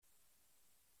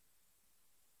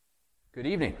Good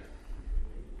evening.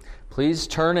 Please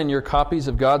turn in your copies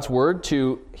of God's Word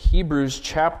to Hebrews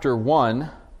chapter 1.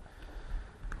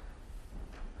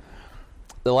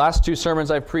 The last two sermons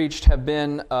I've preached have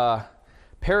been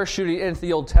parachuting into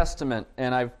the Old Testament,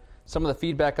 and some of the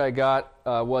feedback I got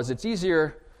was it's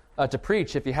easier to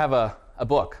preach if you have a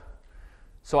book.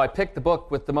 So I picked the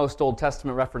book with the most Old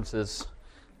Testament references,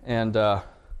 and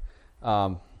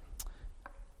we'll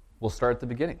start at the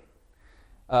beginning.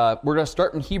 We're going to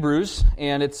start in Hebrews,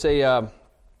 and it's the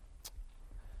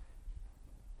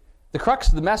crux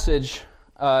of the message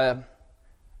of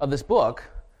this book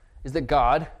is that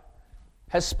God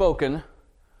has spoken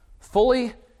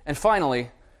fully and finally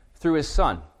through His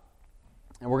Son.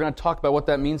 And we're going to talk about what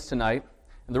that means tonight.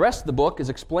 And the rest of the book is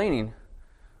explaining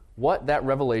what that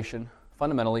revelation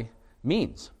fundamentally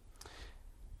means.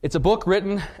 It's a book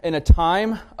written in a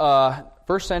time,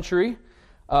 first century.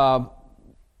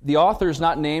 The author is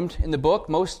not named in the book.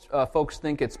 Most folks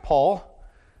think it's Paul,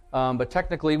 but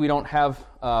technically we don't have,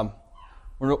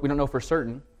 we don't know for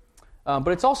certain. But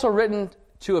it's also written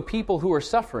to a people who are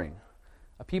suffering,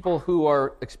 a people who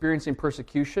are experiencing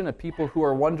persecution, a people who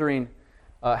are wondering,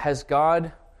 has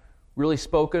God really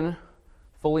spoken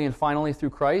fully and finally through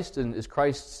Christ, and is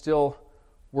Christ still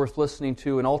worth listening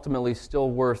to and ultimately still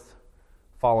worth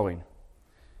following?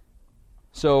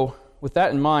 So with that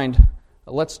in mind,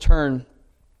 let's turn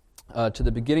to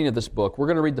the beginning of this book. We're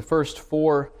going to read the first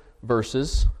 4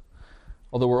 verses,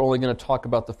 although we're only going to talk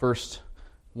about the first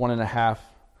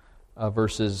 1.5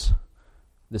 verses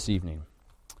this evening.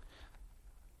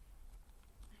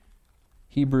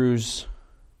 Hebrews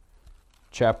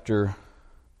chapter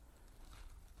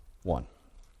 1.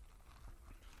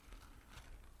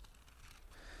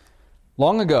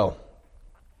 Long ago,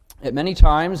 at many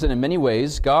times and in many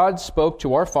ways, God spoke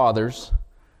to our fathers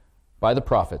by the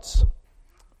prophets.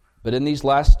 But in these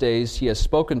last days He has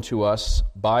spoken to us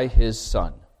by His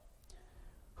Son,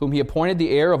 whom He appointed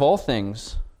the heir of all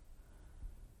things,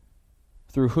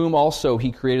 through whom also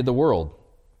He created the world.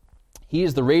 He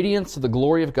is the radiance of the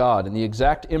glory of God and the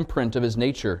exact imprint of His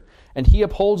nature, and He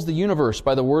upholds the universe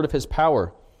by the word of His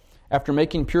power. After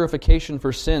making purification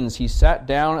for sins, He sat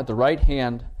down at the right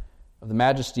hand of the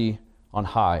Majesty on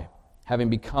high, having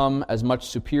become as much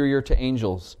superior to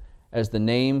angels as the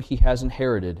name He has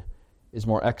inherited is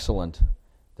more excellent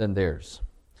than theirs.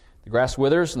 The grass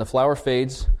withers and the flower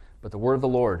fades, but the word of the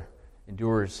Lord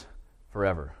endures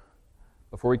forever.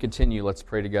 Before we continue, let's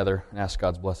pray together and ask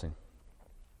God's blessing.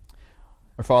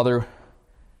 Our Father,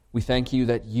 we thank You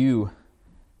that You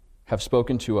have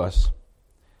spoken to us.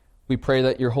 We pray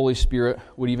that Your Holy Spirit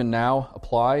would even now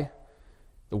apply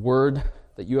the word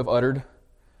that You have uttered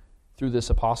through this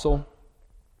apostle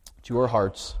to our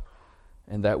hearts,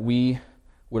 and that we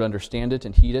would understand it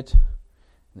and heed it,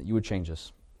 and that You would change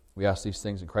us. We ask these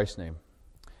things in Christ's name.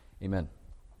 Amen.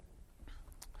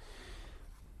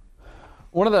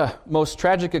 One of the most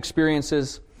tragic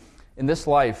experiences in this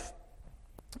life,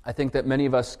 I think that many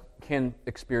of us can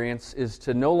experience, is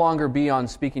to no longer be on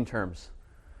speaking terms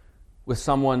with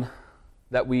someone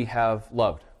that we have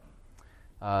loved.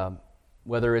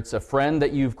 Whether it's a friend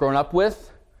that you've grown up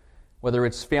with, whether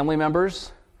it's family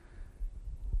members,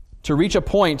 to reach a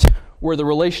point where the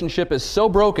relationship is so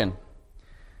broken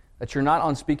that you're not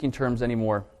on speaking terms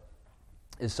anymore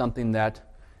is something that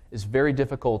is very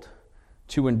difficult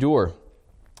to endure.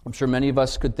 I'm sure many of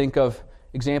us could think of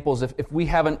examples. If we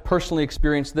haven't personally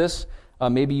experienced this,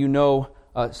 maybe you know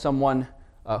someone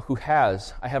who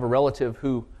has. I have a relative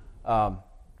who,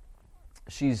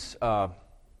 she's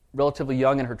relatively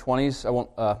young, in her 20s. I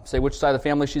won't say which side of the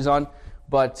family she's on,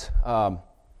 but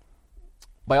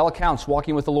by all accounts,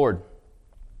 walking with the Lord.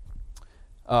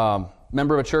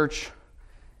 Member of a church,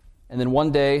 and then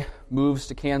one day moves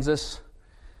to Kansas,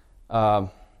 and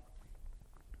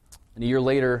a year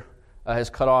later has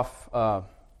cut off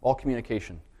all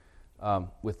communication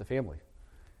with the family.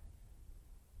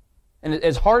 And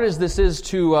as hard as this is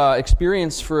to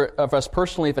experience for us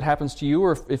personally, if it happens to you,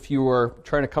 or if you are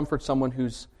trying to comfort someone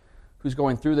who's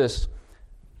going through this,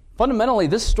 fundamentally,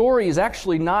 this story is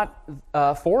actually not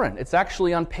foreign. It's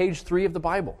actually on page 3 of the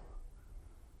Bible.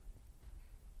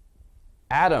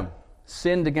 Adam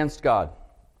sinned against God,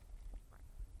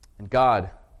 and God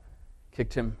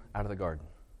kicked him out of the garden.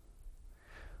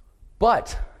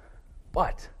 But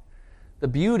the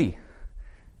beauty,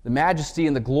 the majesty,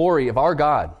 and the glory of our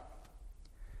God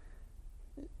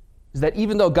is that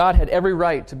even though God had every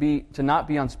right to not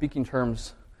be on speaking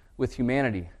terms with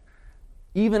humanity,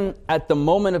 even at the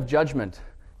moment of judgment,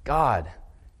 God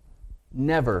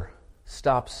never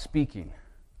stops speaking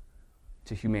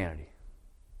to humanity.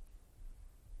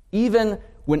 Even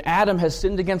when Adam has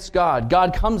sinned against God,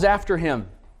 God comes after him.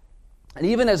 And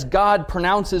even as God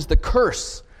pronounces the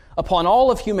curse upon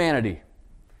all of humanity,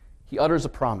 he utters a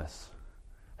promise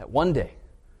that one day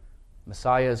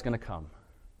Messiah is going to come.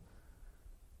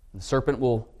 The serpent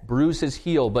will bruise his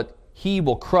heel, but he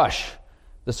will crush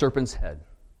the serpent's head.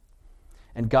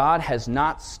 And God has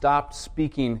not stopped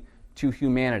speaking to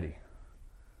humanity.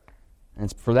 And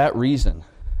it's for that reason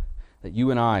that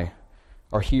you and I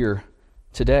are here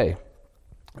today.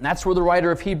 And that's where the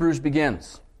writer of Hebrews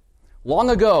begins. Long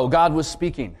ago, God was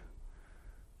speaking.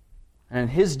 And in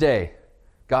his day,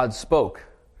 God spoke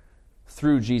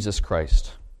through Jesus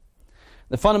Christ.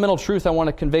 The fundamental truth I want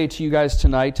to convey to you guys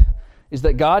tonight is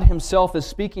that God himself is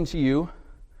speaking to you.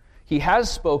 He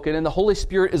has spoken, and the Holy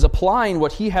Spirit is applying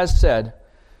what he has said.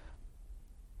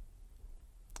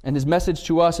 And his message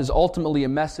to us is ultimately a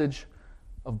message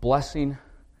of blessing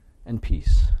and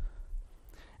peace.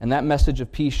 And that message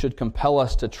of peace should compel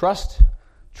us to trust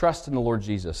in the Lord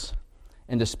Jesus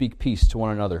and to speak peace to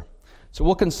one another. So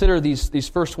we'll consider these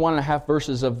first 1.5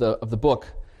 verses of the book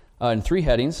in 3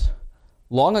 headings.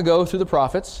 Long ago through the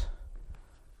prophets,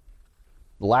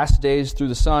 the last days through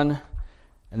the Son,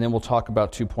 and then we'll talk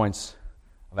about 2 points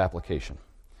of application.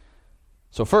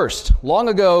 So first, long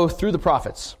ago through the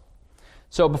prophets.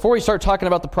 So before we start talking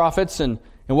about the prophets and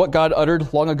what God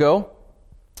uttered long ago,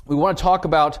 we want to talk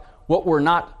about what we're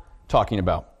not talking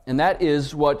about. And that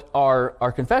is what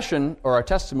our confession, or our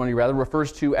testimony rather,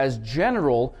 refers to as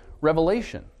general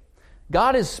revelation.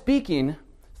 God is speaking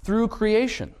through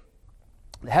creation.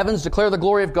 The heavens declare the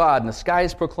glory of God, and the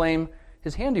skies proclaim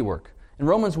his handiwork. And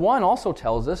Romans 1 also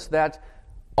tells us that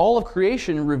all of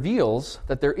creation reveals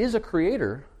that there is a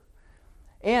creator,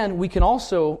 and we can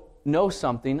also know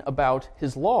something about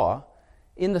his law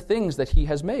in the things that he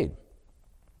has made.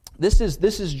 This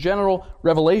is general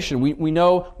revelation. We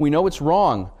know it's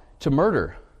wrong to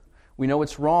murder. We know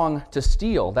it's wrong to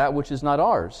steal that which is not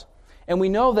ours. And we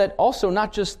know that also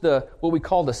not just what we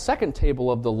call the second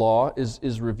table of the law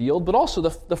is revealed, but also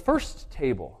the first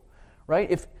table, right?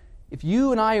 If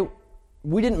you and I,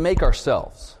 we didn't make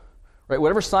ourselves, right?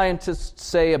 Whatever scientists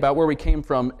say about where we came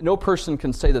from, no person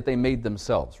can say that they made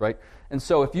themselves, right? And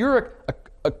so if you're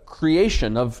a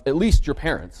creation of at least your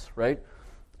parents, right?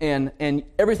 And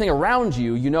everything around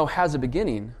you, has a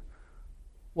beginning,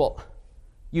 well,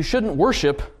 you shouldn't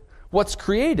worship what's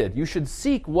created. You should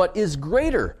seek what is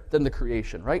greater than the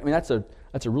creation, right? I mean, that's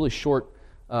a really short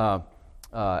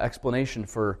explanation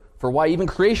for why even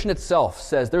creation itself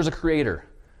says there's a creator,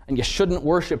 and you shouldn't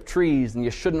worship trees, and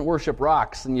you shouldn't worship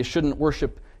rocks, and you shouldn't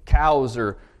worship cows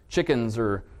or chickens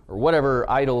or whatever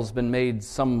idol's been made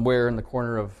somewhere in the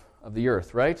corner of the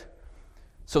earth, right?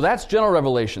 So that's general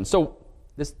revelation. So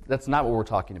that's not what we're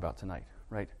talking about tonight,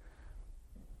 right?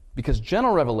 Because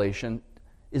general revelation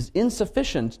is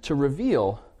insufficient to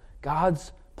reveal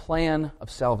God's plan of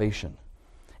salvation.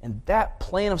 And that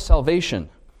plan of salvation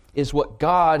is what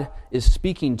God is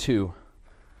speaking to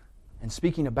and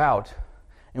speaking about,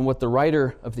 and what the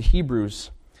writer of the Hebrews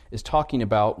is talking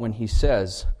about when he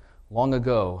says, long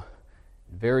ago,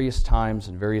 in various times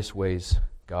and various ways,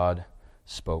 God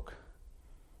spoke.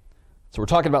 So we're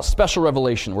talking about special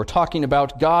revelation. We're talking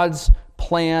about God's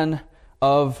plan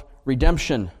of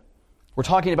redemption. We're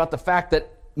talking about the fact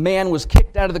that man was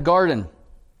kicked out of the garden. And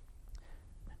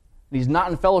he's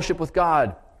not in fellowship with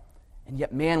God. And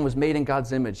yet man was made in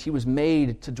God's image. He was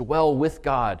made to dwell with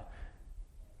God,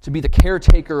 to be the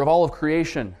caretaker of all of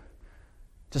creation,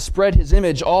 to spread his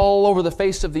image all over the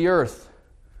face of the earth.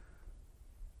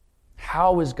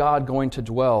 How is God going to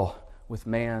dwell with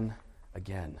man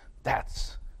again?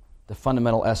 That's the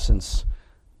fundamental essence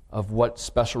of what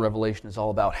special revelation is all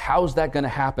about. How is that going to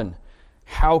happen?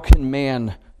 How can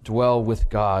man dwell with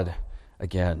God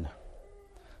again?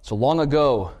 So long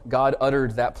ago, God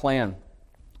uttered that plan.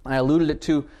 I alluded it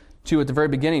to at the very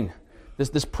beginning.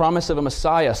 This promise of a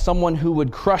Messiah, someone who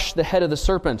would crush the head of the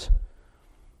serpent.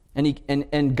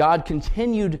 And God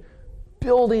continued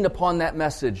building upon that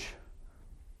message,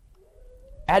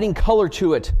 adding color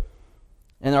to it.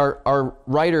 And our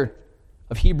writer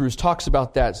of Hebrews talks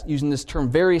about that, using this term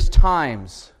various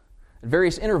times, at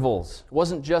various intervals. It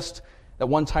wasn't just at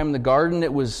one time in the garden,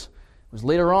 it was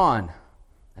later on,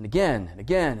 and again, and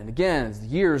again, and again, as the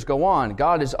years go on.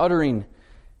 God is uttering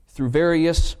through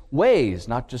various ways,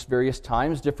 not just various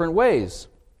times, different ways.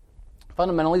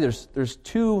 Fundamentally, there's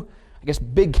 2,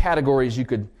 big categories you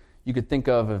could think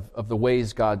of the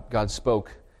ways God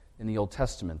spoke in the Old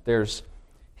Testament. There's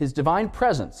his divine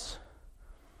presence.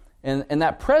 And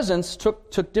that presence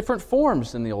took different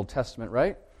forms in the Old Testament,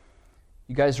 right?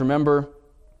 You guys remember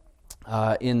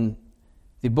in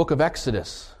the book of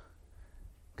Exodus,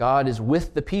 God is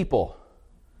with the people,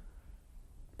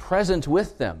 present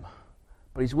with them,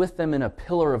 but He's with them in a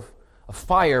pillar of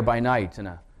fire by night and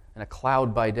a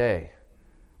cloud by day.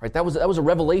 Right? That was a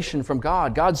revelation from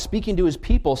God. God speaking to His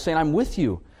people, saying, "I'm with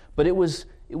you." But it was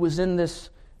in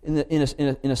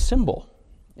a symbol,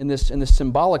 in this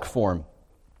symbolic form.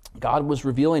 God was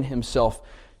revealing Himself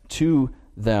to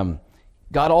them.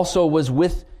 God also was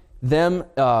with them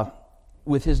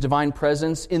with His divine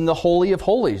presence in the Holy of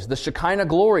Holies, the Shekinah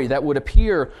glory that would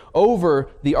appear over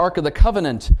the Ark of the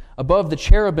Covenant, above the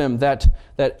cherubim that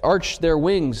arched their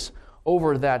wings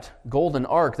over that golden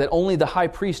ark that only the high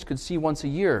priest could see once a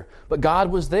year. But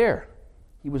God was there.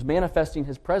 He was manifesting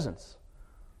His presence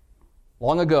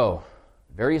long ago,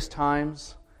 various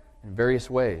times, in various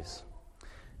ways.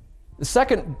 The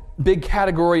second big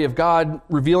category of God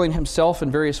revealing Himself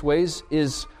in various ways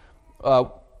is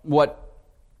what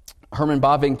Herman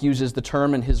Bavinck uses the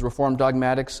term in his Reformed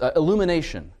Dogmatics,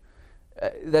 illumination.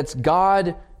 That's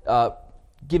God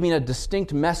giving a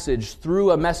distinct message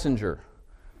through a messenger.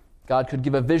 God could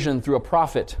give a vision through a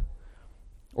prophet,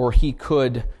 or He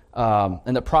could,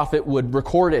 and the prophet would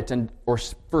record it or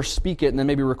first speak it, and then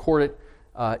maybe record it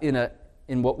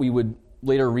in what we would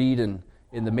later read in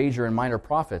the major and minor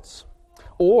prophets.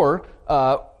 Or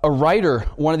a writer,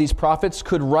 one of these prophets,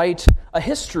 could write a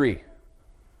history,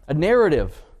 a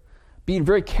narrative, being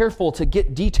very careful to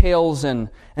get details and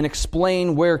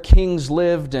explain where kings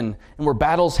lived and where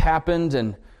battles happened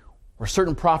and where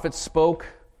certain prophets spoke.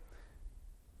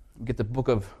 You get the book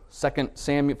of 1st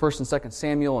and 2nd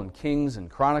Samuel and Kings and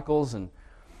Chronicles, and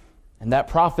that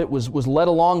prophet was led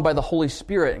along by the Holy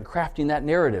Spirit in crafting that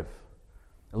narrative.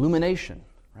 Illumination,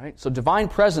 right? So divine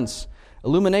presence,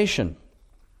 illumination.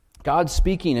 God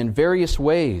speaking in various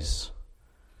ways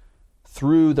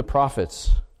through the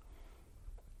prophets.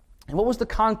 And what was the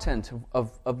content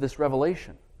of this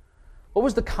revelation? What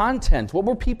was the content? What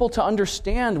were people to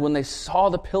understand when they saw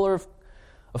the pillar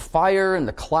of fire and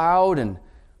the cloud and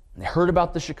they heard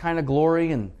about the Shekinah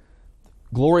glory and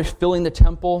glory filling the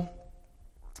temple?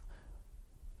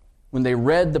 When they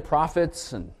read the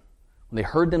prophets and when they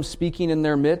heard them speaking in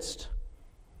their midst?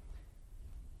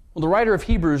 Well, the writer of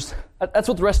Hebrews, that's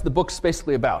what the rest of the book's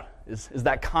basically about, is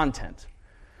that content.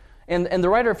 And the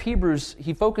writer of Hebrews,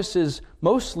 he focuses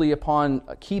mostly upon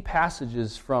key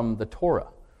passages from the Torah,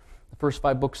 the first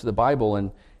 5 books of the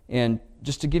Bible. And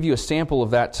just to give you a sample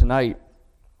of that tonight,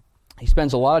 he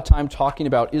spends a lot of time talking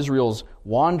about Israel's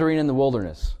wandering in the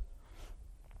wilderness.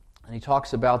 And he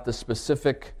talks about the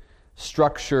specific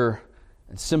structure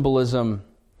and symbolism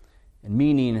and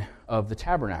meaning of the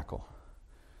tabernacle.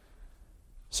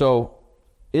 So,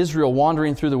 Israel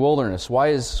wandering through the wilderness.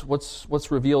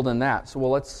 What's revealed in that? So,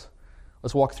 well, let's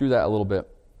walk through that a little bit.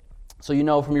 So you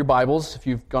know from your Bibles, if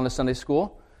you've gone to Sunday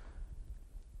school,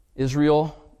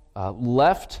 Israel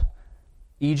left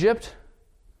Egypt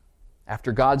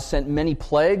after God sent many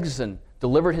plagues and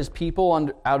delivered His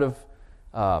people out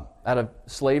of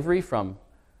slavery from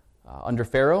under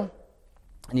Pharaoh,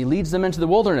 and He leads them into the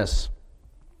wilderness,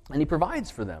 and He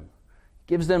provides for them,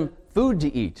 gives them food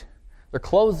to eat. Their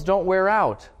clothes don't wear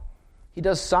out. He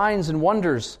does signs and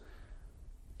wonders,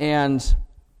 and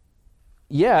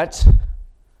yet,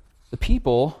 the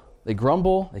people, they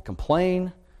grumble, they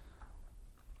complain,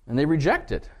 and they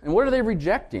reject it. And what are they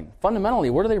rejecting? Fundamentally,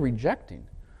 what are they rejecting?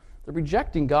 They're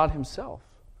rejecting God Himself.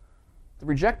 They're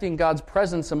rejecting God's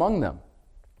presence among them.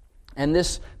 And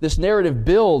this narrative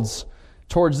builds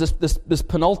towards this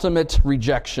penultimate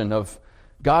rejection of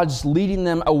God's leading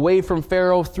them away from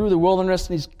Pharaoh through the wilderness,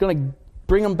 and He's going to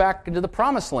bring them back into the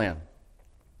promised land.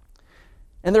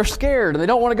 And they're scared, and they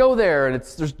don't want to go there, and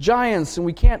there's giants, and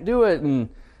we can't do it. And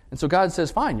so God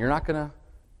says, fine, you're not going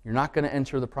to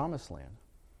enter the promised land.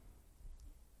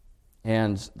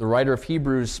 And the writer of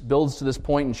Hebrews builds to this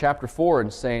point in chapter 4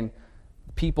 and saying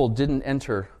the people didn't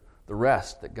enter the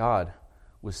rest that God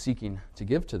was seeking to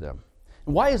give to them.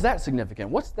 And why is that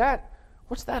significant? What's that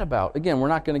about? Again, we're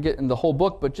not going to get in the whole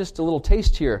book, but just a little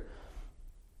taste here.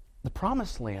 The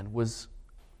promised land was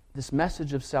this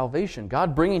message of salvation,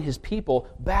 God bringing His people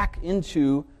back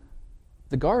into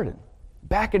the garden,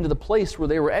 back into the place where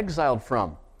they were exiled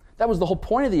from. That was the whole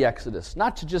point of the Exodus,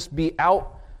 not to just be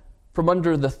out from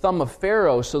under the thumb of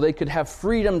Pharaoh so they could have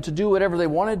freedom to do whatever they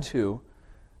wanted to.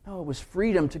 No, it was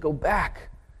freedom to go back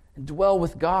and dwell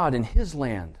with God in His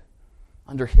land,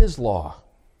 under His law,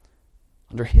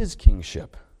 under His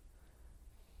kingship.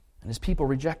 And His people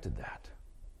rejected that.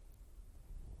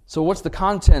 So what's the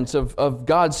content of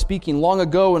God speaking long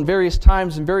ago in various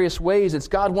times in various ways? It's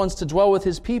God wants to dwell with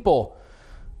His people,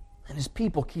 and His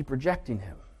people keep rejecting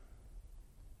Him.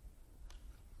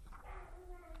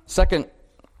 Second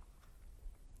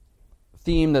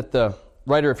theme that the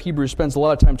writer of Hebrews spends a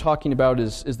lot of time talking about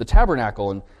is the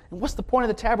tabernacle. And what's the point of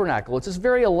the tabernacle? It's this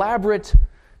very elaborate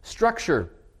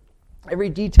structure. Every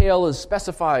detail is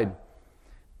specified.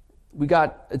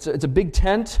 It's a big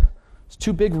tent. It's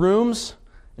 2 big rooms.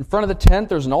 In front of the tent,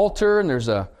 there's an altar and there's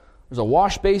a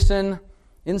wash basin.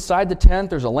 Inside the tent,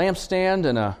 there's a lampstand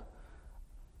and a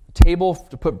table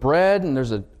to put bread, and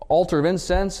there's an altar of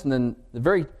incense. And then the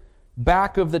very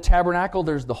back of the tabernacle,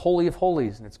 there's the Holy of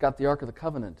Holies, and it's got the Ark of the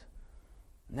Covenant.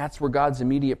 And that's where God's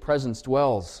immediate presence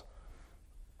dwells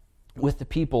with the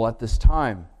people at this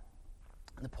time.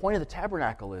 And the point of the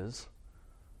tabernacle is,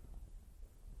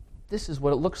 this is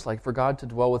what it looks like for God to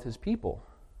dwell with His people.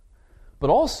 But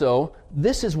also,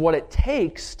 this is what it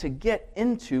takes to get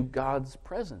into God's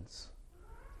presence.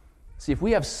 See, if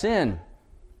we have sin,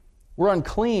 we're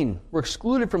unclean, we're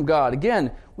excluded from God.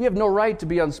 Again, we have no right to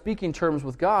be on speaking terms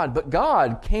with God, but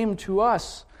God came to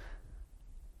us.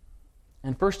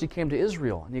 And first He came to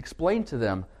Israel, and He explained to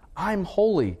them, I'm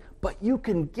holy, but you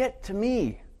can get to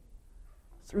me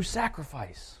through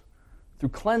sacrifice, through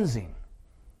cleansing.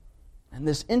 And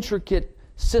this intricate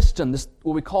system, this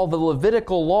what we call the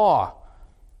Levitical law,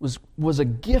 was a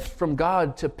gift from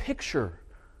God to picture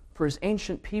for His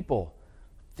ancient people.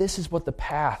 This is what the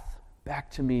path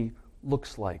back to me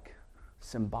looks like,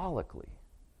 symbolically.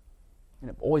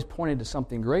 And it always pointed to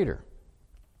something greater,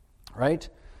 right?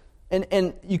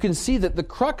 And you can see that the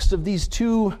crux of these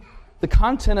two, the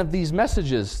content of these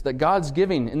messages that God's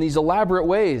giving in these elaborate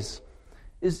ways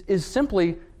is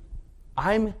simply,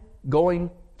 I'm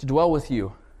going to dwell with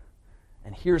you,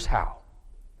 and here's how.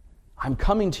 I'm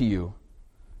coming to you.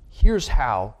 Here's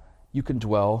how you can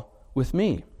dwell with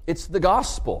me. It's the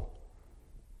gospel.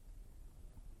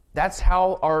 That's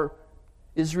how our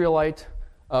Israelite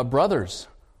brothers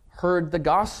heard the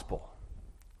gospel.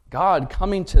 God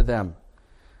coming to them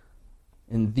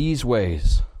in these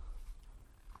ways.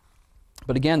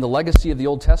 But again, the legacy of the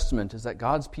Old Testament is that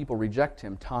God's people reject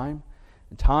Him time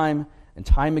and time and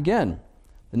time again.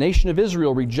 The nation of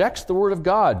Israel rejects the Word of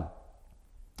God.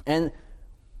 And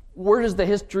where does the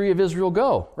history of Israel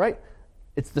go, right?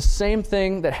 It's the same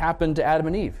thing that happened to Adam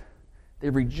and Eve. They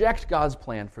reject God's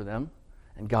plan for them,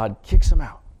 and God kicks them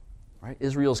out, right?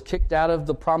 Israel's kicked out of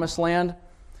the promised land.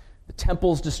 The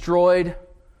temple's destroyed.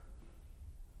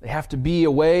 They have to be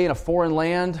away in a foreign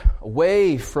land,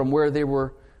 away from where they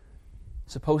were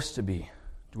supposed to be,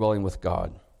 dwelling with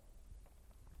God.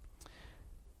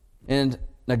 And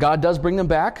now God does bring them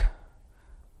back,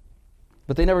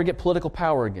 but they never get political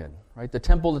power again, right? The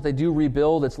temple that they do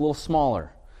rebuild, it's a little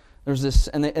smaller. There's this,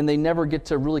 and they never get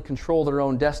to really control their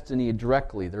own destiny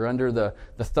directly. They're under the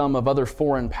thumb of other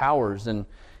foreign powers, and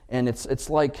it's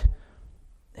like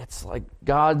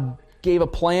God gave a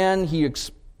plan. He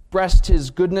expressed His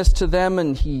goodness to them,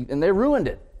 and they ruined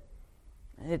it.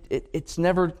 It's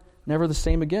never the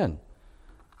same again.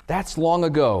 That's long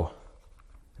ago.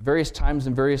 Various times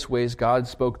in various ways, God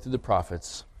spoke through the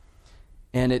prophets,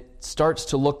 and it starts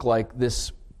to look like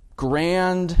this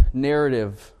grand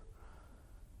narrative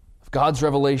of God's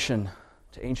revelation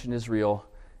to ancient Israel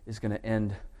is going to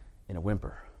end in a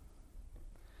whimper.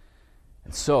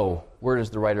 And so, where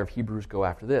does the writer of Hebrews go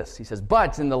after this? He says,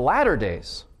 but in the latter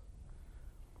days,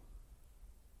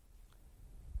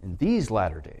 in these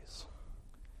latter days,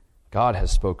 God has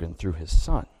spoken through His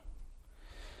Son.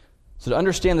 So to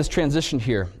understand this transition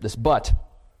here, this but,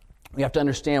 we have to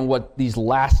understand what these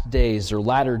last days or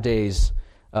latter days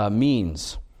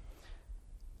means.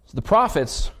 So the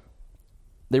prophets,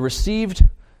 they received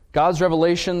God's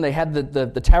revelation. They had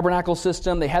the tabernacle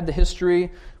system. They had the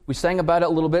history. We sang about it a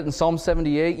little bit in Psalm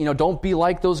 78. Don't be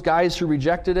like those guys who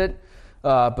rejected it.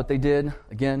 But they did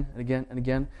again and again and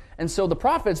again. And so the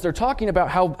prophets, they're talking about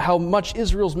how much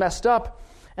Israel's messed up.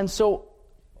 And so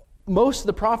most of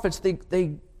the prophets,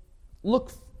 they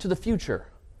look to the future.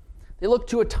 They look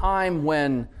to a time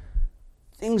when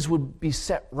things would be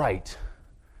set right.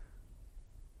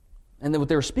 And then what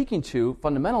they were speaking to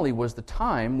fundamentally was the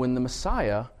time when the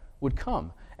Messiah would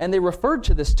come. And they referred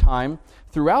to this time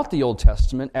throughout the Old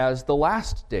Testament as the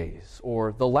last days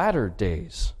or the latter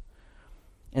days.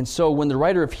 And so when the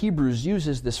writer of Hebrews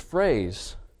uses this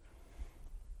phrase,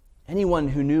 anyone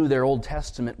who knew their Old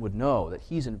Testament would know that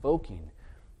he's invoking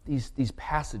these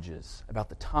passages about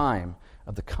the time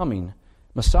of the coming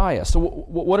Messiah. So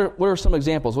what are some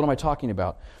examples? What am I talking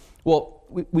about? Well,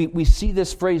 we see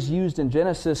this phrase used in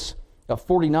Genesis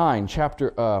 49,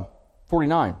 chapter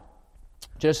 49.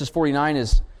 Genesis 49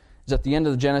 is at the end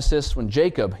of the Genesis when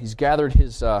Jacob, he's gathered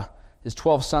his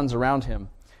 12 sons around him,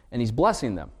 and he's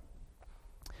blessing them.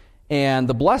 And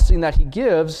the blessing that he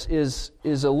gives is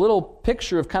a little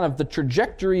picture of kind of the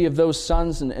trajectory of those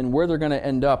sons and where they're going to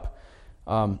end up.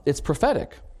 It's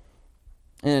prophetic.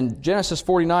 In Genesis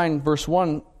 49, verse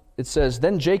 1, it says,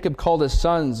 "Then Jacob called his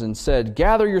sons and said,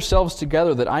 'Gather yourselves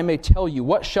together that I may tell you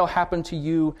what shall happen to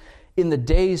you in the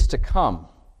days to come.'"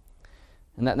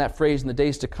 And that phrase, "in the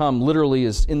days to come," literally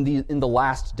is in the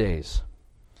last days.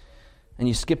 And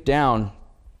you skip down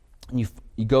and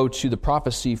you go to the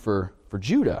prophecy for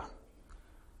Judah.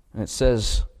 And it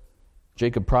says,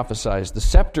 Jacob prophesies, "The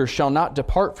scepter shall not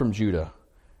depart from Judah,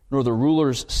 nor the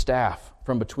ruler's staff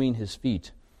from between his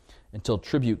feet, until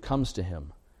tribute comes to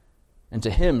him. And to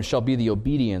him shall be the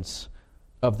obedience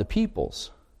of the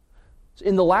peoples." So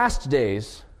in the last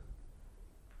days,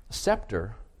 the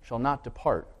scepter shall not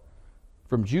depart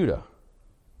from Judah.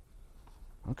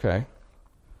 Okay.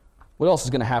 What else is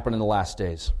going to happen in the last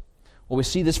days? Well, we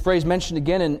see this phrase mentioned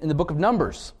again in the book of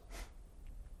Numbers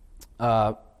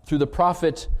through the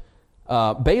prophet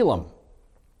Balaam,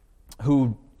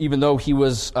 who, even though he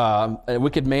was a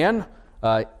wicked man,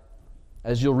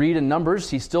 as you'll read in Numbers,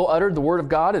 he still uttered the word of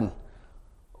God and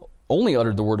only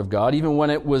uttered the word of God, even when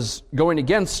it was going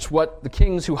against what the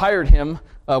kings who hired him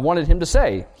wanted him to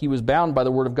say. He was bound by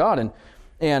the word of God.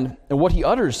 And what he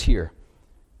utters here,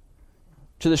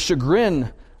 to the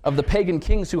chagrin of the pagan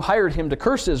kings who hired him to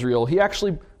curse Israel, he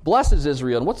actually blesses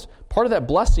Israel. And what's part of that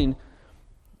blessing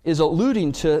is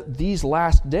alluding to these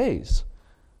last days.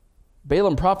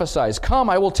 Balaam prophesies, "Come,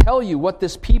 I will tell you what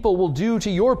this people will do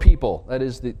to your people." That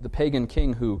is the pagan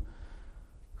king who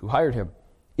hired him.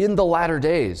 "In the latter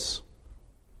days,"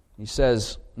 he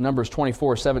says, Numbers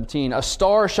 24:17, "A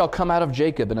star shall come out of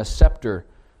Jacob, and a scepter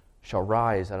shall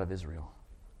rise out of Israel."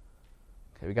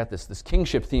 Okay, we got this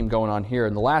kingship theme going on here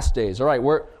in the last days. All right,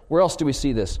 where else do we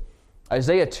see this?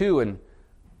 Isaiah 2 and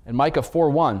Micah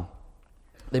 4:1.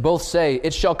 They both say,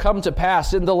 "It shall come to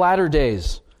pass in the latter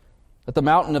days that the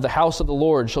mountain of the house of the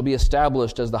Lord shall be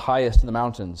established as the highest of the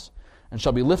mountains, and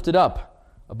shall be lifted up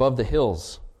above the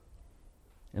hills,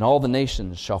 and all the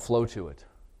nations shall flow to it."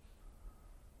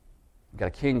 We've got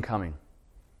a king coming.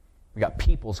 We've got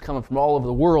peoples coming from all over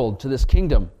the world to this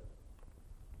kingdom.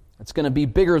 It's going to be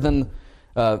bigger than,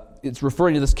 it's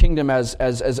referring to this kingdom as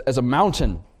a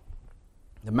mountain.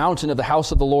 The mountain of the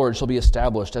house of the Lord shall be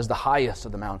established as the highest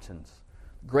of the mountains,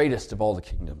 greatest of all the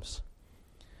kingdoms.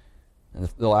 And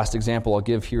the last example I'll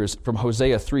give here is from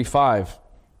Hosea 3:5.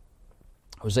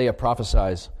 Hosea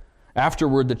prophesies,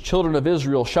 "Afterward the children of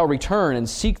Israel shall return and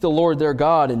seek the Lord their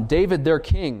God and David their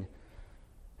king,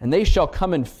 and they shall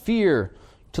come in fear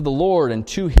to the Lord and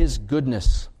to his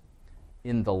goodness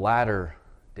in the latter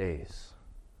days."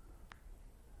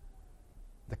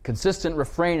 The consistent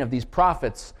refrain of these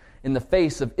prophets in the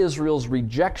face of Israel's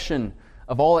rejection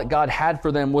of all that God had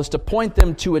for them was to point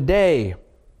them to a day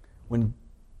when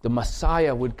the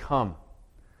Messiah would come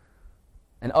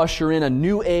and usher in a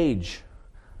new age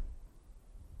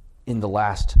in the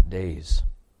last days.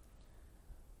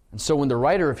 And so when the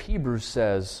writer of Hebrews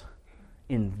says,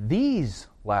 "in these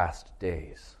last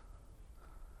days,"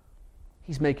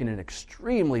 he's making an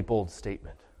extremely bold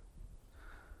statement.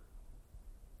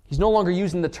 He's no longer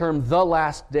using the term "the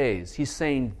last days." He's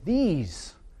saying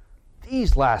these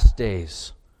last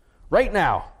days, right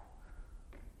now.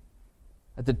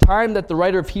 At the time that the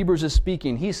writer of Hebrews is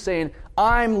speaking, he's saying,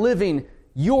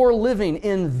 you're living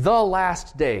in the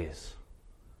last days.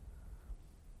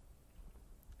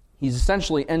 He's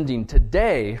essentially ending.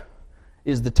 Today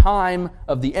is the time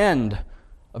of the end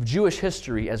of Jewish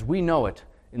history as we know it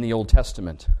in the Old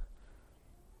Testament.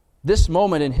 This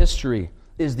moment in history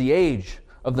is the age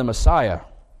of the Messiah.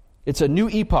 It's a new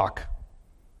epoch.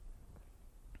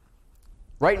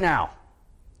 Right now,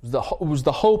 it was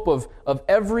the hope of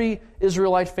every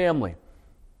Israelite family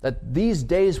that these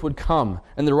days would come.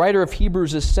 And the writer of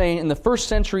Hebrews is saying in the 1st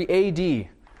century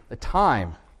AD, the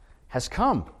time has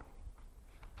come.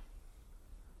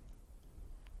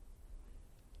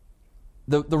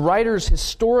 The writer's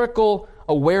historical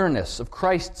awareness of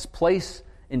Christ's place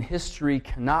in history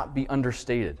cannot be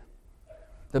understated.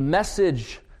 The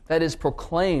message that is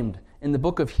proclaimed in the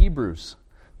book of Hebrews,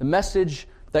 the message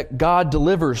that God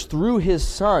delivers through His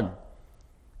Son,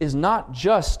 is not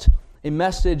just a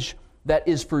message that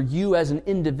is for you as an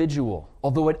individual,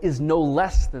 although it is no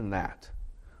less than that.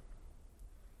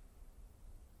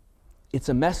 It's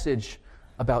a message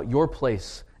about your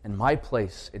place and my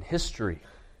place in history.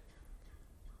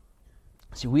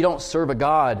 See, we don't serve a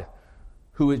God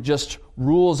who just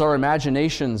rules our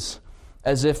imaginations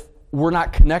as if we're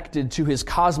not connected to His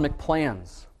cosmic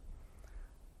plans.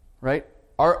 Right?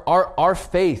 Our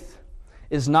faith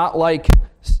is not like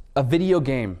a video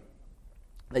game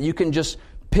that you can just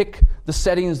pick the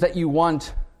settings that you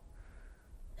want,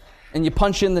 and you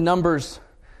punch in the numbers.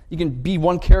 You can be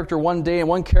one character one day and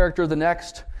one character the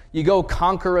next. You go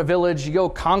conquer a village, you go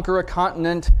conquer a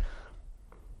continent,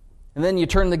 and then you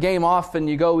turn the game off and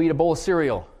you go eat a bowl of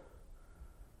cereal.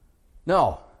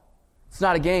 No, it's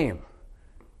not a game.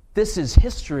 This is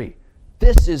history.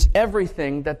 This is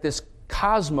everything that this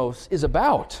cosmos is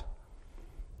about.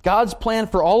 God's plan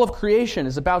for all of creation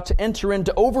is about to enter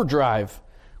into overdrive.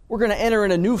 We're going to enter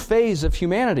in a new phase of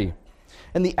humanity.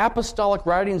 And the apostolic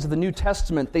writings of the New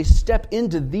Testament, they step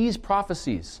into these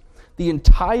prophecies. The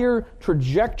entire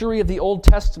trajectory of the Old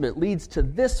Testament leads to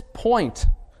this point.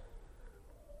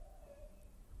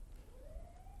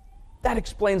 That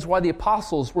explains why the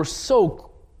apostles were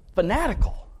so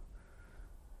fanatical.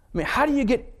 I mean, how do you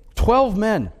get 12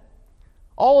 men,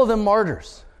 all of them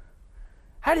martyrs?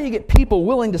 How do you get people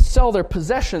willing to sell their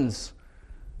possessions,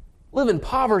 live in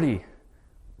poverty,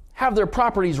 have their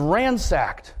properties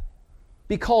ransacked,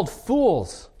 be called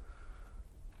fools?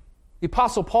 The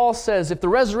Apostle Paul says, if the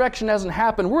resurrection hasn't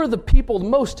happened, we're the people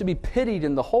most to be pitied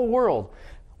in the whole world.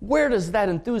 Where does that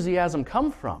enthusiasm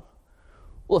come from?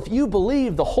 Well, if you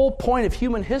believe the whole point of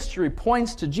human history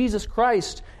points to Jesus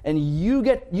Christ, and you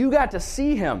got to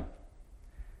see Him,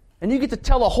 and you get to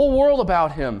tell the whole world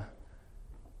about Him,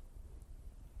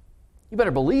 you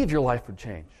better believe your life would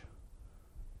change.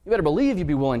 You better believe you'd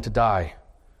be willing to die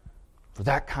for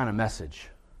that kind of message.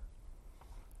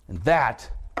 And that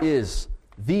is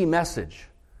the message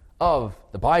of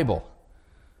the Bible.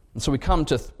 And so we come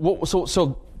to,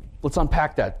 so let's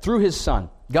unpack that. Through His Son.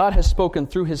 God has spoken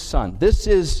through His Son. This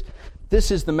is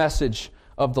the message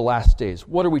of the last days.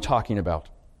 What are we talking about?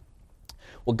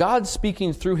 Well, God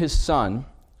speaking through His Son,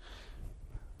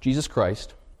 Jesus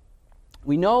Christ,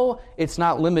 we know it's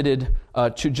not limited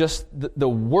to just the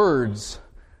words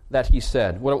that He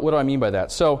said. What do I mean by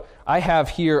that? So I have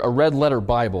here a red letter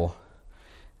Bible.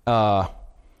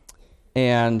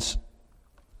 And,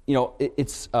 you know,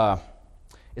 it's kind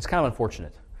of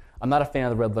unfortunate. I'm not a fan of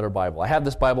the red letter Bible. I have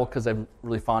this Bible because I'm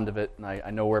really fond of it, and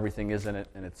I know where everything is in it,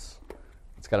 and it's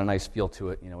got a nice feel to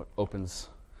it. You know, it opens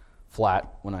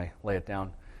flat when I lay it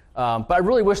down. But I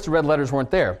really wish the red letters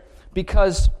weren't there,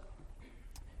 because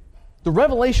the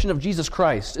revelation of Jesus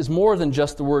Christ is more than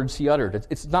just the words He uttered.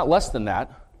 It's not less than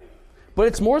that, but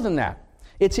it's more than that.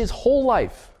 It's His whole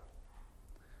life.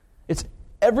 It's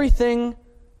everything,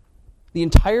 the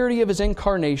entirety of His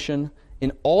incarnation,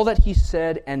 in all that He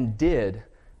said and did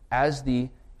as the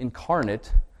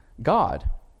incarnate God.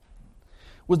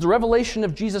 Was the revelation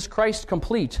of Jesus Christ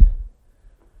complete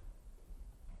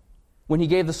when He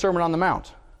gave the Sermon on the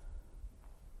Mount?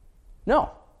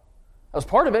 No. That was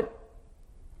part of it.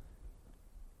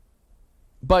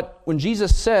 But when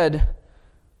Jesus said,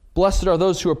 "Blessed are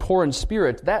those who are poor in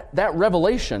spirit," that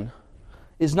revelation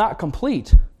is not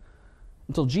complete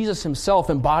until Jesus Himself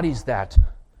embodies that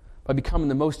by becoming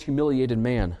the most humiliated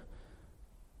man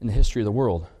in the history of the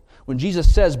world. When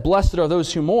Jesus says, "Blessed are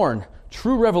those who mourn,"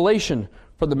 true revelation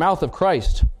from the mouth of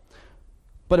Christ.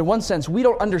 But in one sense, we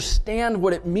don't understand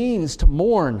what it means to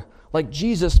mourn like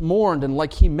Jesus mourned and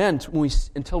like He meant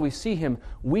until we see Him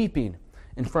weeping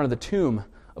in front of the tomb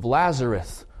of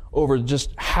Lazarus over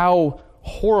just how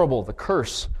horrible the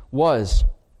curse was.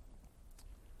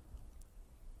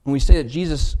 When we see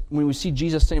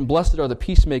Jesus saying, "Blessed are the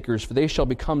peacemakers, for they shall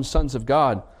become sons of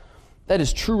God," that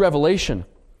is true revelation.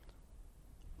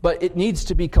 But it needs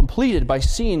to be completed by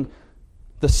seeing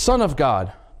the Son of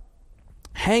God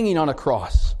hanging on a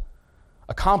cross,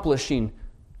 accomplishing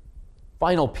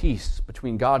final peace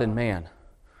between God and man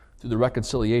through the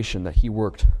reconciliation that He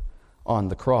worked on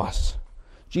the cross.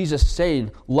 Jesus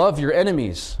saying, "Love your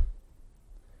enemies."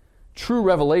 True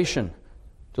revelation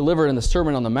delivered in the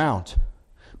Sermon on the Mount.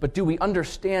 But do we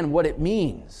understand what it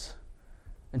means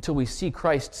until we see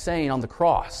Christ saying on the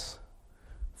cross,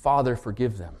 "Father,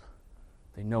 forgive them.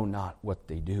 They know not what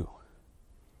they do."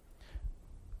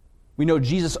 We know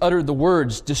Jesus uttered the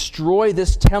words, "Destroy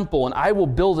this temple, and I will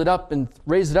build it up and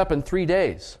raise it up in 3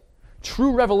 days."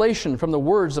 True revelation from the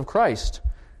words of Christ.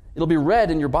 It'll be read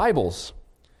in your Bibles.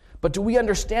 But do we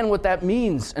understand what that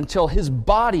means until His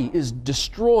body is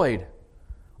destroyed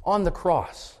on the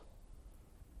cross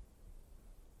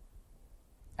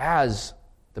as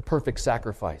the perfect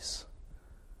sacrifice?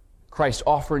 Christ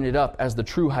offering it up as the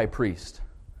true high priest.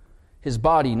 His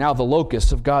body now the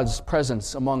locus of God's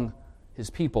presence among His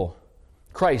people.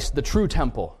 Christ, the true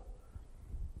temple.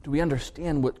 Do we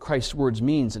understand what Christ's words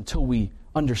means until we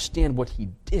understand what He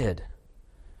did?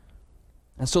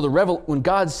 And so when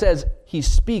God says He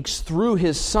speaks through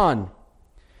His Son,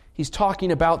 He's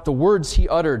talking about the words he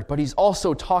uttered, but he's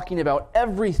also talking about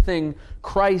everything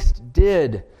Christ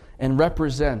did and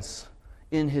represents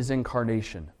in his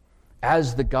incarnation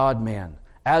as the God-man,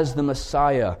 as the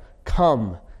Messiah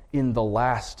come in the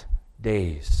last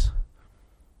days.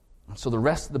 And so the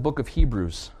rest of the book of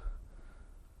Hebrews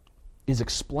is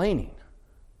explaining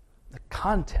the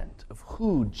content of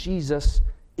who Jesus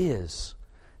is,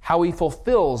 how he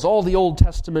fulfills all the Old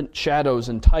Testament shadows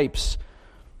and types,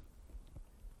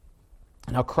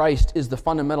 and how Christ is the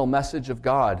fundamental message of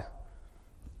God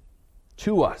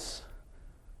to us.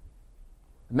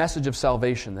 The message of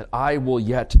salvation, that I will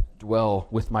yet dwell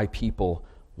with my people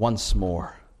once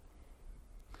more.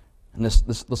 And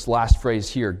this last phrase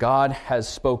here, God has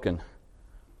spoken.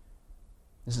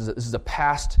 This is a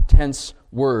past tense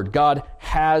word. God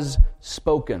has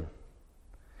spoken.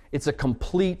 It's a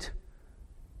complete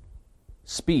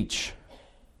speech.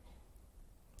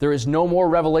 There is no more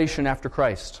revelation after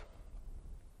Christ.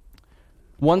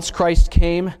 Once Christ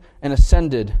came and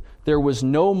ascended, there was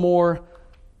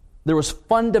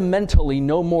fundamentally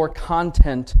no more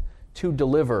content to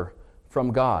deliver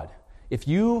from God. If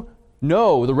you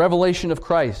know the revelation of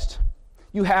Christ,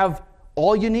 you have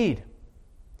all you need.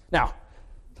 Now,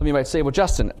 some of you might say, well,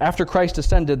 Justin, after Christ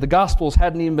ascended, the Gospels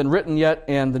hadn't even been written yet,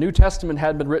 and the New Testament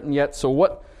hadn't been written yet, so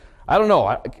what? I don't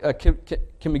know.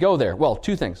 Can we go there? Well,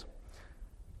 two things.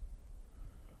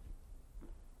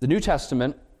 The New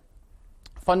Testament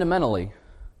fundamentally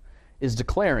is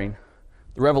declaring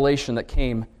the revelation that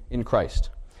came in Christ.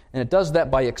 And it does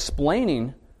that by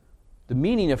explaining the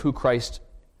meaning of who Christ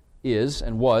is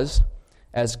and was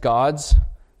as God's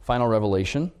final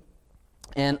revelation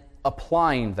and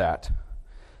applying that.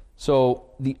 So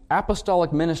the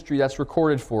apostolic ministry that's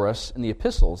recorded for us in the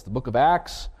epistles, the book of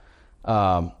Acts,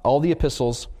 all the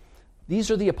epistles,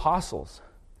 these are the apostles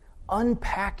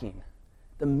unpacking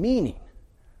the meaning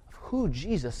of who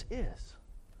Jesus is.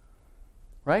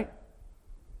 Right?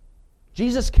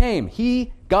 Jesus came.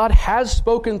 God has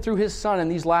spoken through his Son in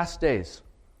these last days.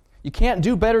 You can't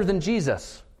do better than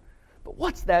Jesus. But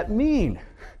what's that mean?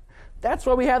 That's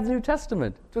why we have the New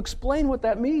Testament, to explain what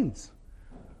that means.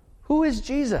 Who is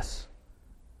Jesus?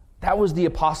 That was the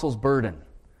apostles' burden.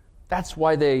 That's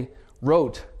why they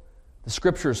wrote the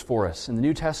scriptures for us in the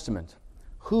New Testament.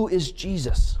 Who is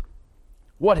Jesus?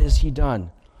 What has he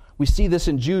done? We see this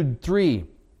in Jude 3.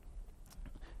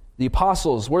 The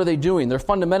apostles, what are they doing? They're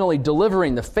fundamentally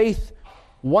delivering the faith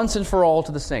once and for all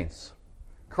to the saints.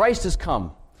 Christ has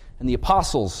come, and the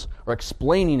apostles are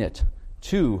explaining it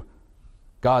to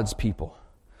God's people.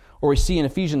 Or we see in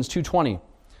Ephesians 2:20,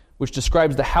 which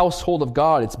describes the household of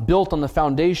God. It's built on the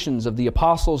foundations of the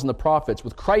apostles and the prophets,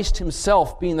 with Christ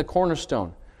himself being the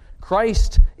cornerstone.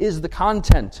 Christ is the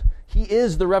content. He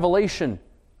is the revelation.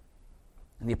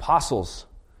 And the apostles,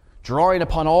 drawing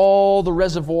upon all the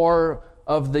reservoir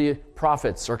of the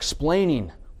prophets, are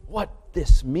explaining what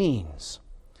this means.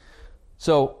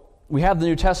 So we have the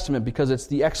New Testament because it's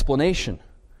the explanation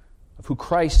of who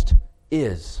Christ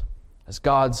is as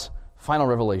God's final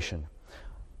revelation.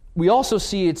 We also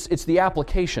see it's the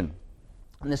application.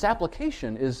 And this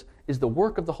application is the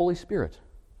work of the Holy Spirit.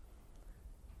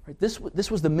 Right?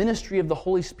 This was the ministry of the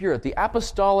Holy Spirit. The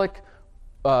apostolic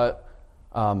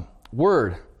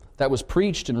word that was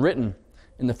preached and written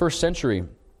in the first century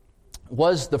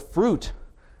was the fruit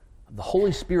of the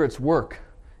Holy Spirit's work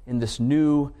in this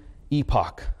new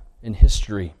epoch in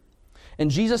history.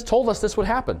 And Jesus told us this would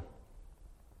happen.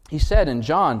 He said in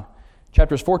John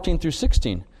chapters 14 through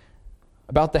 16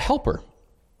 about the Helper.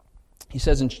 He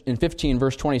says in 15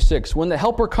 verse 26, "When the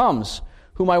Helper comes,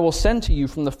 whom I will send to you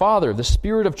from the Father, the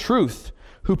Spirit of truth,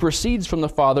 who proceeds from the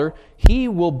Father, he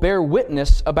will bear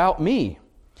witness about me.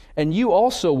 And you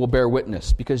also will bear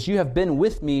witness, because you have been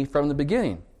with me from the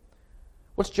beginning."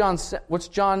 What's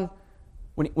John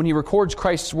when he records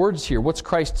Christ's words here, what's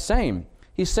Christ saying?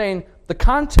 He's saying the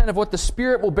content of what the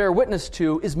Spirit will bear witness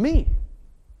to is me.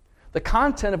 The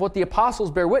content of what the apostles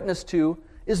bear witness to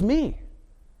is me.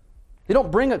 They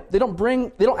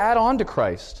don't add on to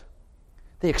Christ.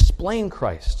 They explain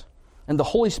Christ. And the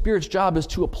Holy Spirit's job is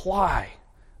to apply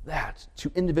that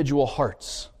to individual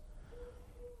hearts.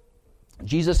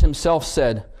 Jesus himself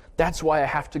said, "That's why I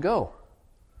have to go.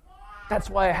 That's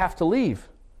why I have to leave."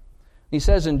 He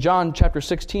says in John chapter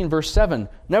 16, verse 7,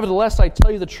 "Nevertheless, I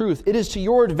tell you the truth, it is to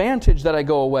your advantage that I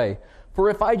go away. For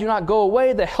if I do not go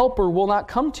away, the Helper will not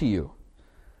come to you.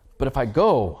 But if I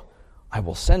go, I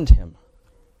will send him."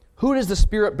 Who does the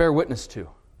Spirit bear witness to?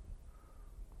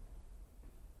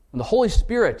 When the Holy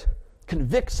Spirit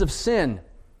convicts of sin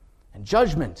and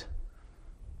judgment,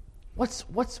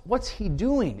 what's he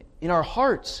doing in our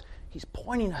hearts? He's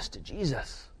pointing us to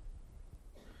Jesus.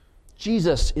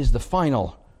 Jesus is the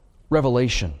final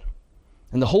revelation.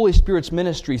 And the Holy Spirit's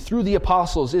ministry through the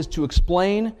apostles is to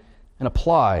explain and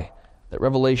apply that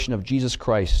revelation of Jesus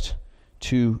Christ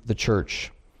to the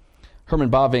church.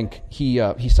 Herman Bavinck,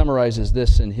 he summarizes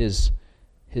this in his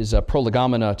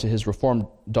prolegomena to his Reformed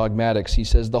dogmatics. He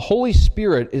says, "The Holy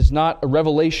Spirit is not a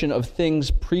revelation of things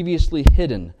previously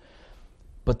hidden,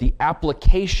 but the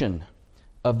application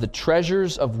of the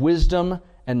treasures of wisdom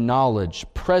and knowledge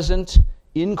present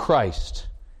in Christ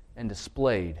and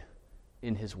displayed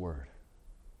in His Word."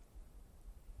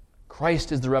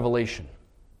 Christ is the revelation.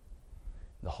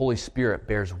 The Holy Spirit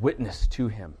bears witness to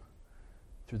Him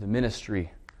through the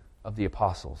ministry of the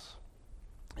apostles.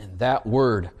 And that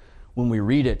Word, when we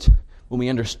read it, when we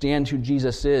understand who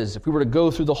Jesus is, if we were to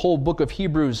go through the whole book of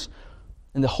Hebrews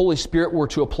and the Holy Spirit were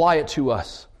to apply it to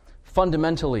us,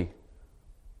 fundamentally,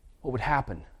 what would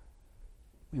happen?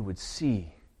 We would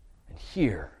see and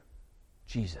hear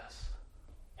Jesus.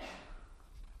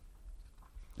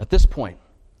 At this point,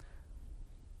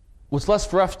 what's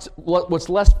left for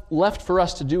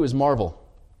us to do is marvel.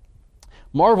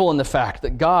 Marvel in the fact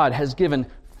that God has given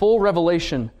full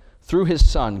revelation through His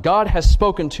Son. God has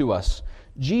spoken to us.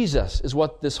 Jesus is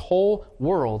what this whole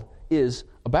world is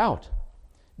about.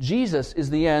 Jesus is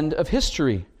the end of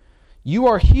history. You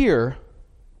are here.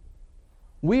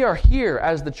 We are here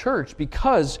as the church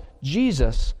because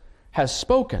Jesus has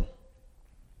spoken.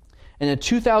 And in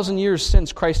 2,000 years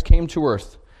since Christ came to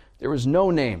earth, there is no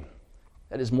name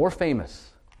that is more famous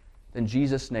than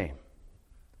Jesus' name.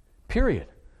 Period.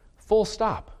 Full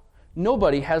stop.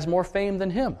 Nobody has more fame than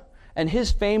Him. And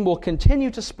His fame will continue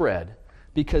to spread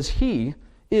because He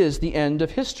is the end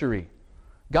of history.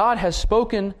 God has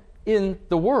spoken in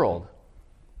the world,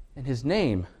 and His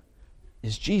name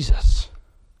is Jesus.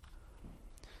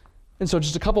 And so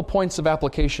just a couple points of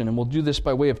application, and we'll do this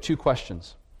by way of two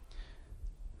questions.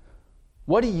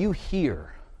 What do you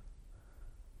hear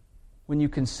when you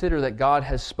consider that God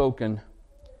has spoken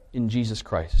in Jesus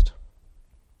Christ?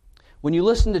 When you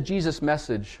listen to Jesus'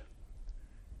 message,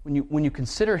 when you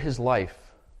consider His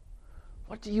life,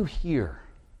 what do you hear?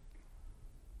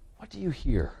 What do you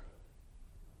hear?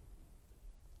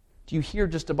 Do you hear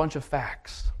just a bunch of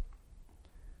facts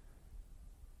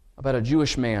about a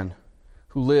Jewish man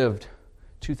who lived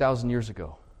 2,000 years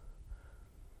ago?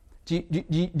 Do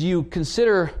you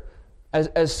consider,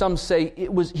 as some say,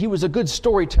 he was a good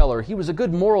storyteller, he was a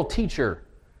good moral teacher,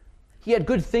 he had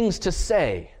good things to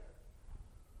say?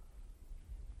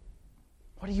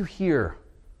 What do you hear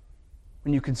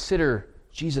when you consider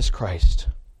Jesus Christ?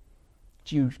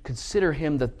 Do you consider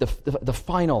Him the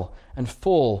final and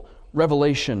full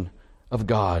revelation of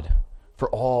God for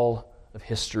all of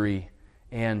history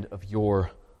and of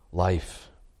your life?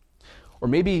 Or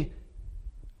maybe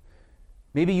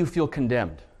you feel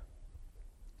condemned.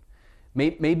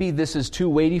 Maybe this is too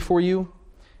weighty for you.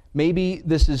 Maybe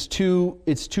it's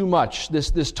too much.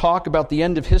 This talk about the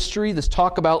end of history, this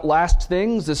talk about last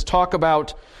things, this talk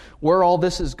about where all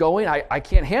this is going, I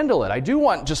can't handle it. I do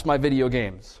want just my video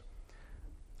games.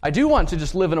 I do want to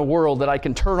just live in a world that I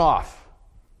can turn off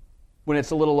when it's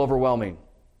a little overwhelming.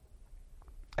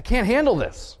 I can't handle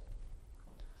this.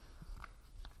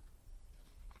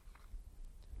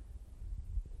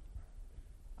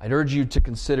 I'd urge you to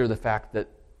consider the fact that,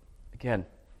 again,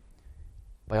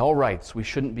 by all rights, we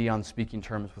shouldn't be on speaking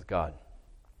terms with God.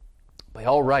 By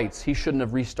all rights, He shouldn't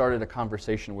have restarted a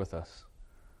conversation with us.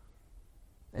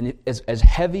 And as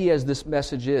heavy as this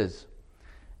message is,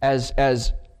 as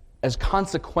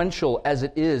consequential as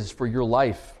it is for your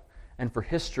life and for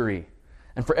history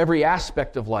and for every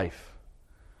aspect of life,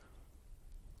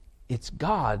 it's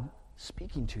God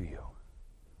speaking to you.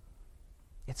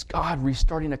 It's God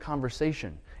restarting a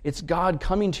conversation. It's God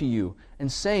coming to you and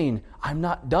saying, I'm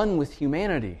not done with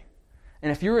humanity.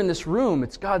 And if you're in this room,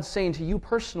 it's God saying to you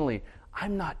personally,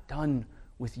 I'm not done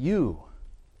with you.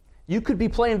 You could be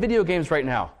playing video games right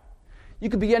now. You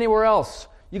could be anywhere else.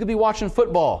 You could be watching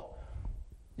football.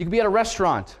 You could be at a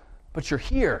restaurant. But you're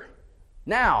here,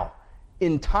 now,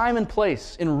 in time and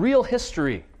place, in real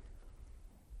history.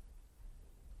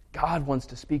 God wants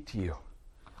to speak to you.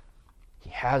 He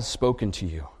has spoken to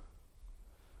you.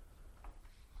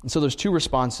 And so there's two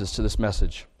responses to this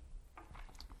message.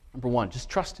 Number one, just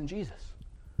trust in Jesus.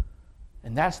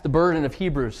 And that's the burden of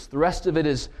Hebrews. The rest of it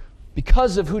is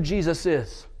because of who Jesus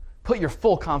is. Put your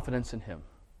full confidence in Him.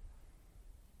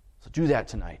 So do that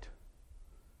tonight.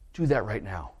 Do that right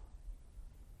now.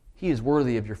 He is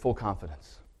worthy of your full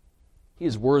confidence. He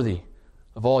is worthy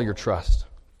of all your trust.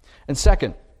 And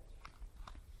second,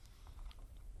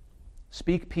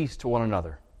 speak peace to one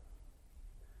another.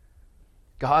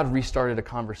 God restarted a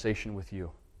conversation with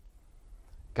you.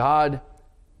 God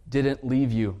didn't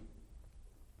leave you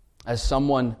as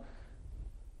someone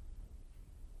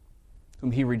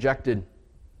whom he rejected.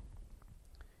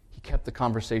 He kept the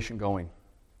conversation going.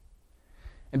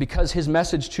 And because his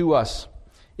message to us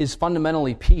is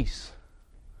fundamentally peace.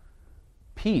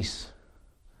 Peace.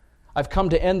 I've come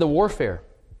to end the warfare.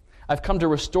 I've come to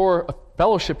restore a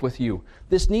fellowship with you.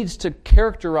 This needs to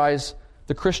characterize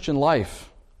the Christian life.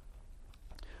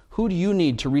 Who do you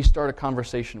need to restart a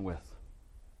conversation with?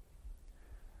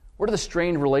 What are the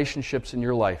strained relationships in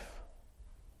your life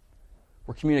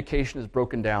where communication is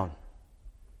broken down?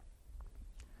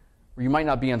 Where you might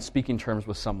not be on speaking terms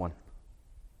with someone?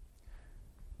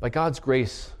 By God's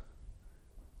grace,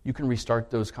 you can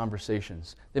restart those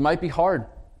conversations. They might be hard.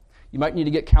 You might need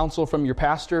to get counsel from your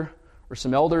pastor or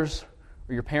some elders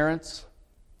or your parents.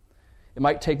 It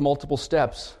might take multiple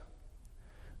steps.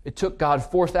 It took God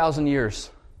 4,000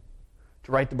 years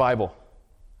to write the Bible.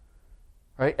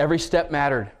 Right? Every step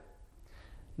mattered.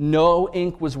 No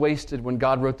ink was wasted when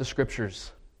God wrote the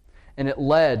Scriptures, and it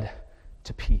led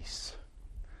to peace.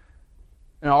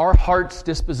 And our heart's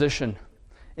disposition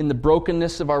in the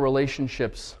brokenness of our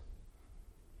relationships,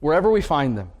 wherever we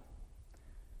find them,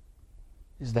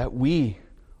 is that we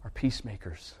are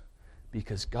peacemakers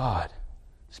because God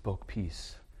spoke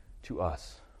peace to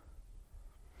us.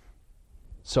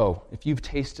 So, if you've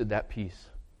tasted that peace,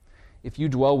 if you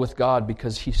dwell with God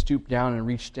because he stooped down and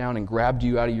reached down and grabbed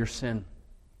you out of your sin,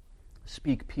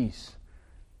 speak peace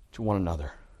to one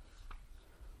another.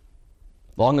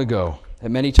 Long ago, at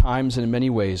many times and in many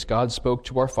ways, God spoke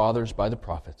to our fathers by the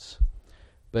prophets,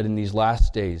 but in these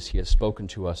last days he has spoken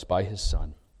to us by his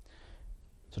Son.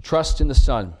 So trust in the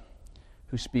Son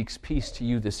who speaks peace to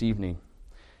you this evening,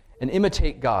 and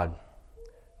imitate God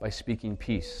by speaking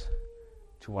peace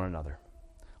to one another.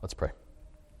 Let's pray.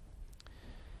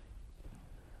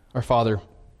 Our Father,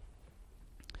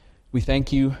 we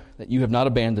thank you that you have not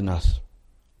abandoned us.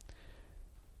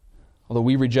 Although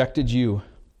we rejected you,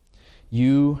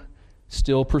 you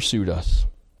still pursued us.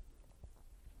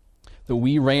 Though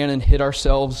we ran and hid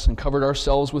ourselves and covered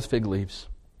ourselves with fig leaves,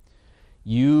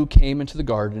 you came into the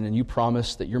garden and you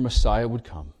promised that your Messiah would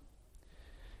come.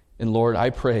 And Lord, I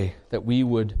pray that we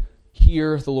would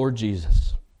hear the Lord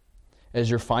Jesus as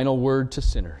your final word to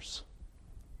sinners.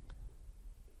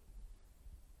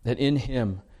 That in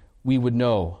him we would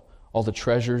know all the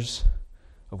treasures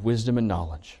of wisdom and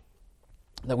knowledge.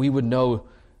 That we would know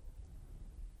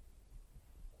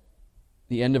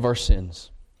the end of our sins.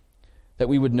 That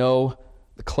we would know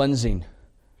the cleansing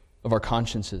of our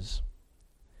consciences.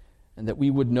 And that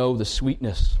we would know the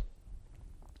sweetness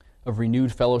of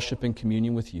renewed fellowship and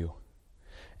communion with you.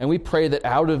 And we pray that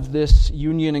out of this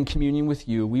union and communion with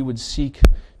you, we would seek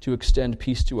to extend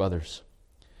peace to others.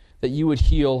 That you would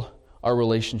heal our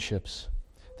relationships.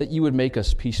 That you would make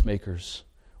us peacemakers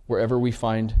wherever we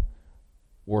find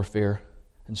warfare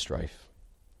and strife.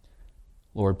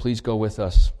 Lord, please go with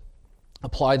us.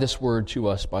 Apply this word to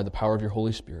us by the power of your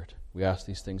Holy Spirit. We ask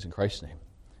these things in Christ's name.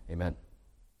 Amen.